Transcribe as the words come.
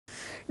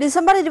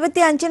December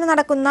 25-ന്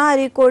നടക്കുന്ന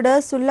Areekode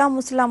സുല്ലാം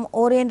മുസ്ലാം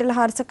oriental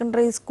higher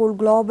secondary school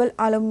global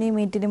alumni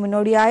മീറ്റിന്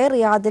മുന്നോടിയായി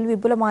റിയാദിൽ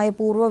വിപുലമായ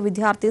പൂർവ്വ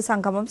വിദ്യാർത്ഥി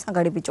സംഗമം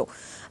സംഘടിപ്പിച്ചു.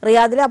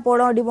 റിയാദിലെ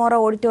അപ്പോളോ ഡിമോറ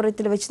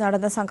ഓഡിറ്റോറിയത്തിൽ വെച്ച്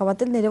നടന്ന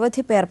സംഗമത്തിൽ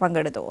നിരവധി പേർ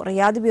പങ്കെടുത്തു.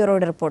 റിയാദ്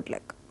ബ്യൂറോയുടെ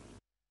റിപ്പോർട്ടിലേക്ക്.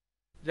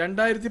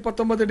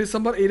 2019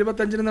 ഡിസംബർ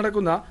 25-ന്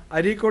നടക്കുന്ന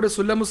Areekode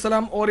സുല്ലാം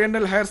മുസ്ലാം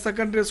oriental higher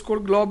secondary school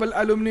global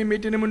alumni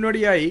മീറ്റിന്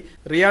മുന്നോടിയായി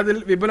റിയാദിൽ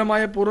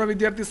വിപുലമായ പൂർവ്വ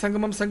വിദ്യാർത്ഥി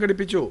സംഗമം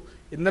സംഘടിപ്പിച്ചു.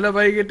 ഇന്നലെ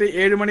വൈകിട്ട്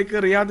 7 മണിക്ക്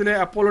റിയാദിലെ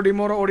അപ്പോളോ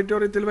ഡിമോറ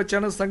ഓഡിറ്റോറിയത്തിൽ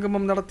വെച്ചാണ്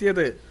സംഗമം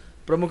നടത്തിയത്.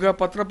 പ്രമുഖ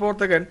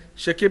പത്രപ്രവർത്തകൻ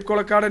ഷക്കീബ്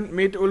കൊളക്കാടൻ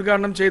മീറ്റ്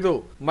ഉദ്ഘാടനം ചെയ്തു.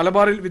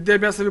 മലബാറിൽ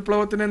വിദ്യാഭ്യാസ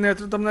വിപ്ലവത്തിന്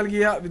നേതൃത്വം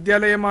നൽകിയ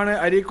വിദ്യാലയമാണ്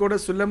അരീക്കോട്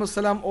സുല്ലാം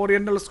മുസ്ലാം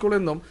ഓറിയന്റൽ സ്കൂൾ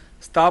എന്നും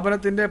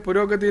സ്ഥാപനത്തിന്റെ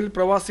പുരോഗതിയിൽ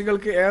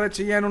പ്രവാസികൾക്ക് ഏറെ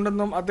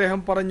ചെയ്യാനുണ്ടെന്നും അദ്ദേഹം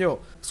പറഞ്ഞു.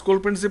 School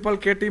principal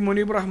KT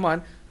Muneeb Rahman,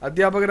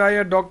 അധ്യാപകരായ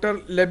ഡോക്ടർ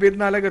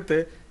ലബീദ് നാലകത്ത്,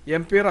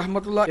 MP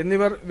റഹ്മത്തുള്ള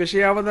എന്നിവർ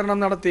വിഷയാവതരണം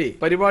നടത്തി.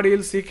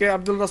 പരിപാടിയിൽ CK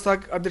അബ്ദുൾ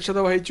റസാഖ് അധ്യക്ഷത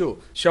വഹിച്ചു.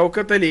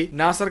 ഷൗക്കത്ത് അലി,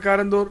 നാസർ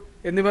കാരന്തൂർ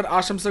എന്നിവർ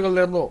ആശംസകൾ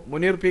നേർന്നു.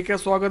 മുനീർ PK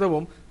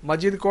സ്വാഗതവും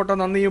മജീദ് കോട്ട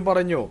നന്ദിയും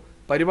പറഞ്ഞു.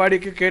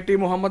 പരിപാടിക്ക് KT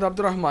മുഹമ്മദ്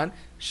അബ്ദുറഹ്മാൻ,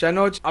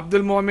 ഷനോജ്,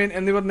 അബ്ദുൽ മോമിൻ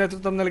എന്നിവർ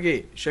നേതൃത്വം നൽകി.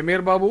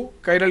 Shameer Babu,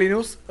 Kairali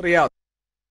news, Riyadh.